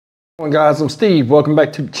Hey guys, I'm Steve. Welcome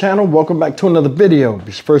back to the channel. Welcome back to another video. If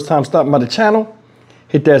it's your first time stopping by the channel,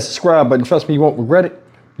 hit that subscribe button. Trust me, you won't regret it.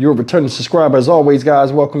 You're a returning subscriber. As always,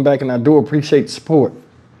 guys, welcome back, and I do appreciate the support.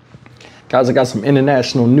 Guys, I got some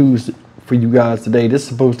international news for you guys today. This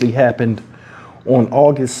supposedly happened on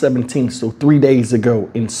August 17th, so 3 days ago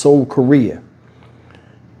in Seoul, Korea.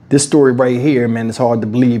 This story right here, man, it's hard to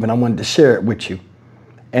believe, and I wanted to share it with you.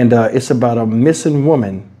 And it's about a missing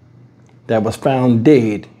woman that was found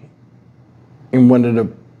dead in one of the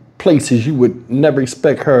places you would never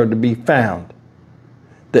expect her to be found.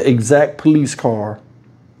 The exact police car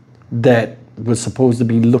that was supposed to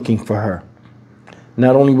be looking for her.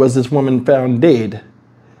 Not only was this woman found dead,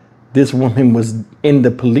 this woman was in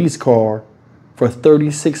the police car for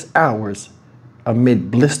 36 hours amid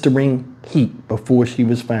blistering heat before she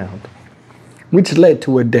was found, which led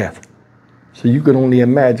to her death. So you could only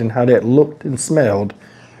imagine how that looked and smelled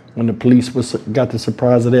when the police got the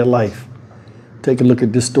surprise of their life. Take a look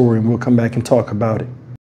at this story and we'll come back and talk about it.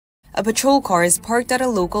 A patrol car is parked at a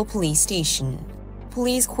local police station.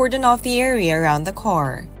 Police cordon off the area around the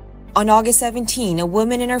car. On August 17, a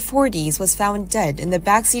woman in her 40s was found dead in the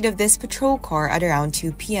backseat of this patrol car at around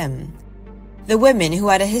 2 p.m. The woman, who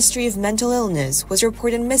had a history of mental illness, was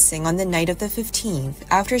reported missing on the night of the 15th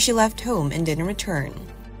after she left home and didn't return.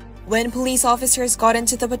 When police officers got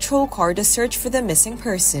into the patrol car to search for the missing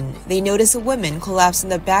person, they noticed a woman collapsed in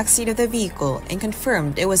the backseat of the vehicle and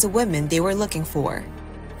confirmed it was a woman they were looking for.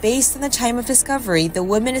 Based on the time of discovery, the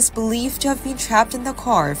woman is believed to have been trapped in the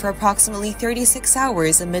car for approximately 36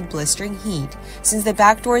 hours amid blistering heat, since the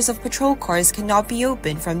back doors of patrol cars cannot be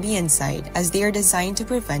opened from the inside as they are designed to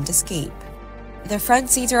prevent escape. The front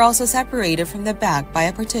seats are also separated from the back by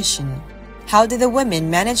a partition. How did the woman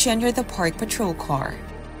manage to enter the parked patrol car?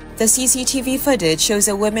 The CCTV footage shows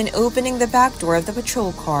a woman opening the back door of the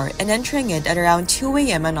patrol car and entering it at around 2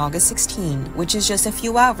 a.m. on August 16, which is just a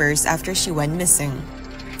few hours after she went missing.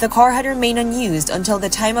 The car had remained unused until the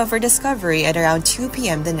time of her discovery at around 2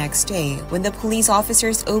 p.m. the next day, when the police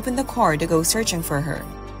officers opened the car to go searching for her.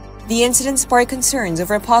 The incident sparked concerns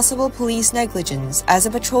over possible police negligence, as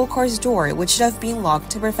a patrol car's door, which should have been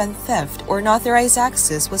locked to prevent theft or unauthorized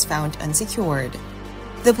access, was found unsecured.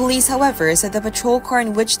 The police, however, said the patrol car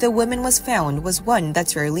in which the woman was found was one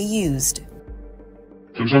that's rarely used.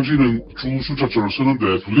 경상시는 주 순찰차를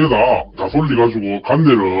쓰는데 두 대 다 돌려가지고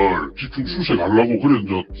간내를 집중 수색하려고 그래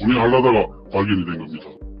이제 운행하려다가 발견이 된 겁니다.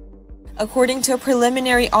 According to a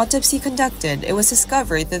preliminary autopsy conducted, it was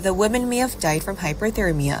discovered that the woman may have died from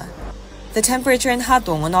hyperthermia. The temperature in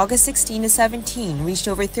Hadong on August 16 to 17 reached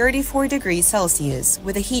over 34 degrees Celsius,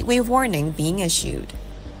 with a heat wave warning being issued.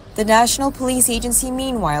 The National Police Agency,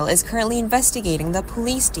 meanwhile, is currently investigating the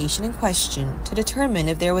police station in question to determine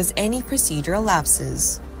if there was any procedural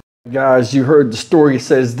lapses. Guys, you heard the story. It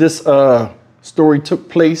says this story took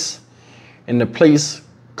place in the place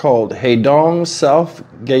called Haedong, South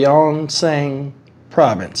Gyeongsang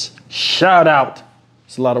Province. Shout out.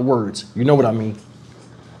 It's a lot of words. You know what I mean.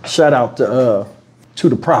 Shout out to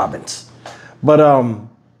the province. But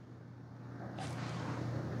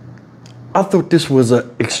I thought this was an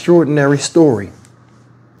extraordinary story.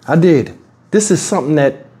 I did. This is something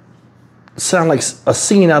that sounds like a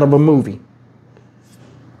scene out of a movie.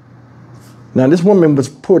 Now, this woman was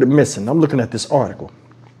reported missing. I'm looking at this article.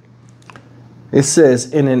 It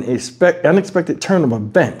says, in an unexpected turn of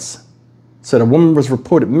events, said a woman was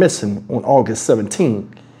reported missing on August 17.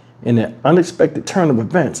 In an unexpected turn of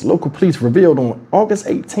events, local police revealed on August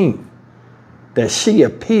 18th that she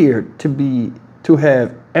appeared to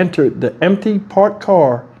have entered the empty parked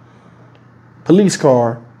police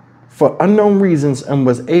car for unknown reasons and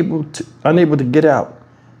was unable to get out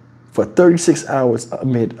for 36 hours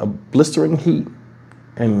amid a blistering heat,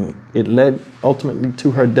 and it led ultimately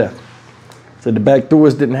to her death. So the back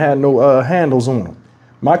doors didn't have no handles on them.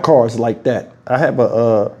 My car is like that. I have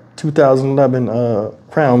a 2011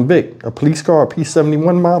 Crown Vic, a police car, a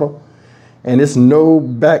P71 model, and it's no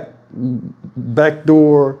back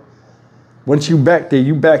door. Once you back there,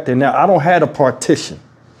 you back there. Now, I don't have a partition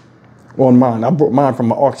on mine. I brought mine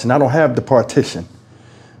from an auction. I don't have the partition,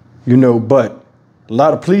 you know, but a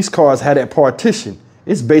lot of police cars had that partition.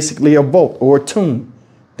 It's basically a vault or a tomb.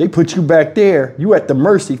 They put you back there. You at the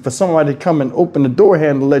mercy for somebody to come and open the door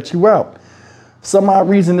handle to let you out. For some odd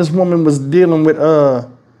reason, this woman was dealing with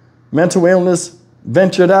mental illness,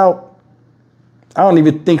 ventured out. I don't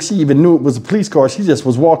even think she even knew it was a police car. She just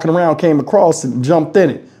was walking around, came across and jumped in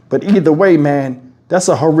it. But either way, man, that's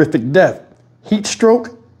a horrific death. Heat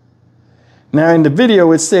stroke. Now, in the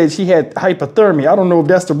video, it said she had hypothermia. I don't know if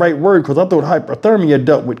that's the right word, because I thought hypothermia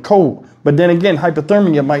dealt with cold. But then again,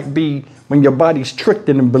 hypothermia might be when your body's tricked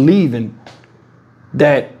into believing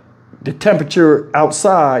that the temperature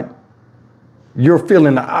outside, you're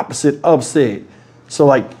feeling the opposite of said. So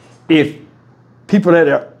like if people that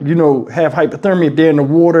are, you know, have hypothermia, if they're in the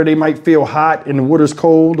water, they might feel hot and the water's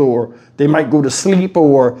cold, or they might go to sleep,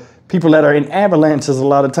 or people that are in avalanches a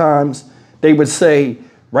lot of times, they would say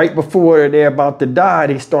right before they're about to die,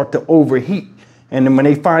 they start to overheat. And then when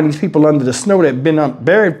they find these people under the snow that have been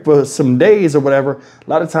buried for some days or whatever, a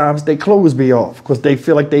lot of times their clothes be off because they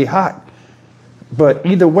feel like they hot. But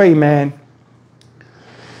either way, man,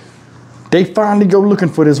 they finally go looking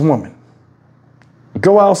for this woman.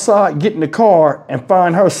 Go outside, get in the car, and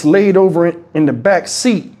find her slayed over in the back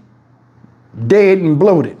seat, dead and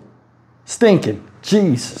bloated, stinking.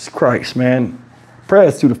 Jesus Christ, man.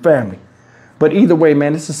 Prayers to the family. But either way,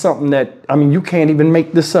 man, this is something that, I mean, you can't even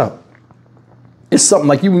make this up. It's something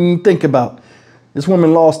like you wouldn't even think about. This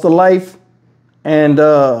woman lost her life, and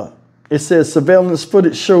it says surveillance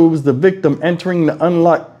footage shows the victim entering the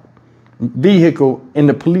unlocked vehicle in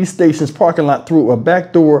the police station's parking lot through a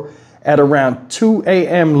back door at around 2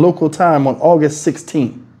 a.m. local time on August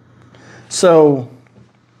 16th. So,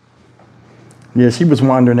 yeah, she was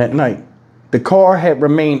wandering at night. The car had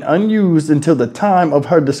remained unused until the time of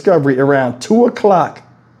her discovery around 2 o'clock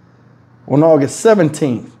on August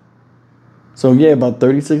 17th. So yeah, about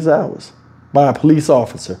 36 hours by a police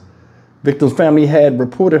officer. Victim's family had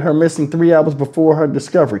reported her missing 3 hours before her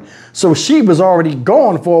discovery. So she was already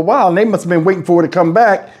gone for a while, and they must have been waiting for her to come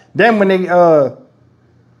back. Then when they,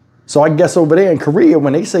 so I guess over there in Korea,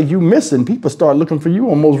 when they say you missing, people start looking for you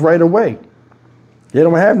almost right away. They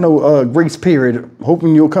don't have no grace period,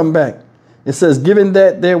 hoping you'll come back. It says, given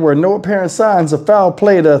that there were no apparent signs of foul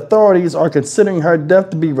play, the authorities are considering her death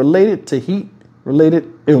to be related to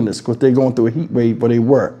heat-related illness, because they're going through a heat wave where they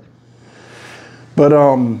were. But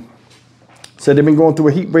said they've been going through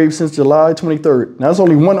a heat wave since July 23rd. Now, there's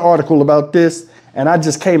only one article about this, and I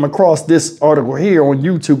just came across this article here on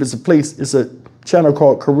YouTube. It's a channel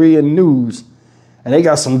called Korean News, and they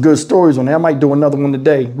got some good stories on there. I might do another one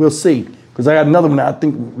today. We'll see, because I got another one that I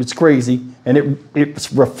think it's crazy, and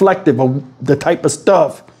it's reflective of the type of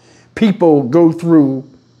stuff people go through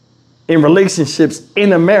in relationships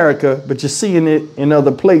in America, but you're seeing it in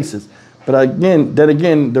other places. But again,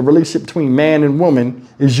 the relationship between man and woman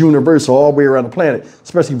is universal all the way around the planet,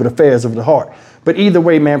 especially with affairs of the heart. But either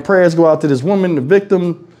way, man, prayers go out to this woman, the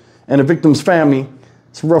victim, and the victim's family.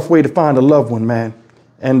 It's a rough way to find a loved one, man.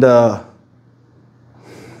 And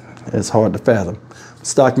it's hard to fathom.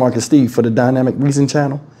 Stock Market Steve for the Dynamic Reason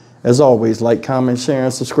channel. As always, like, comment, share,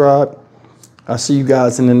 and subscribe. I'll see you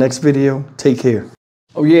guys in the next video. Take care.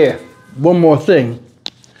 Oh yeah, one more thing.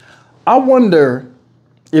 I wonder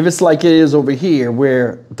if it's like it is over here,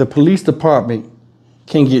 where the police department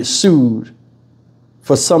can get sued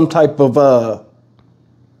for some type of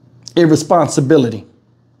irresponsibility.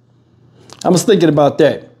 I was thinking about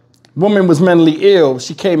that. Woman was mentally ill.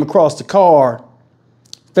 She came across the car,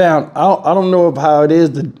 found, I don't know how it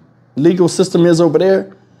is, the legal system is over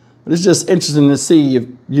there, but it's just interesting to see if,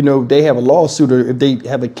 you know, they have a lawsuit or if they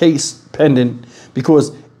have a case pending,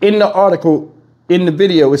 because in the article, in the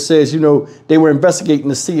video, it says, you know, they were investigating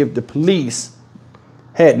to see if the police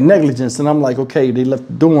had negligence. And I'm like, okay, they left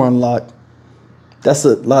the door unlocked. That's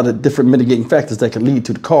a lot of different mitigating factors that could lead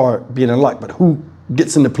to the car being unlocked. But who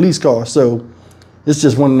gets in the police car? So it's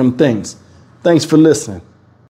just one of them things. Thanks for listening.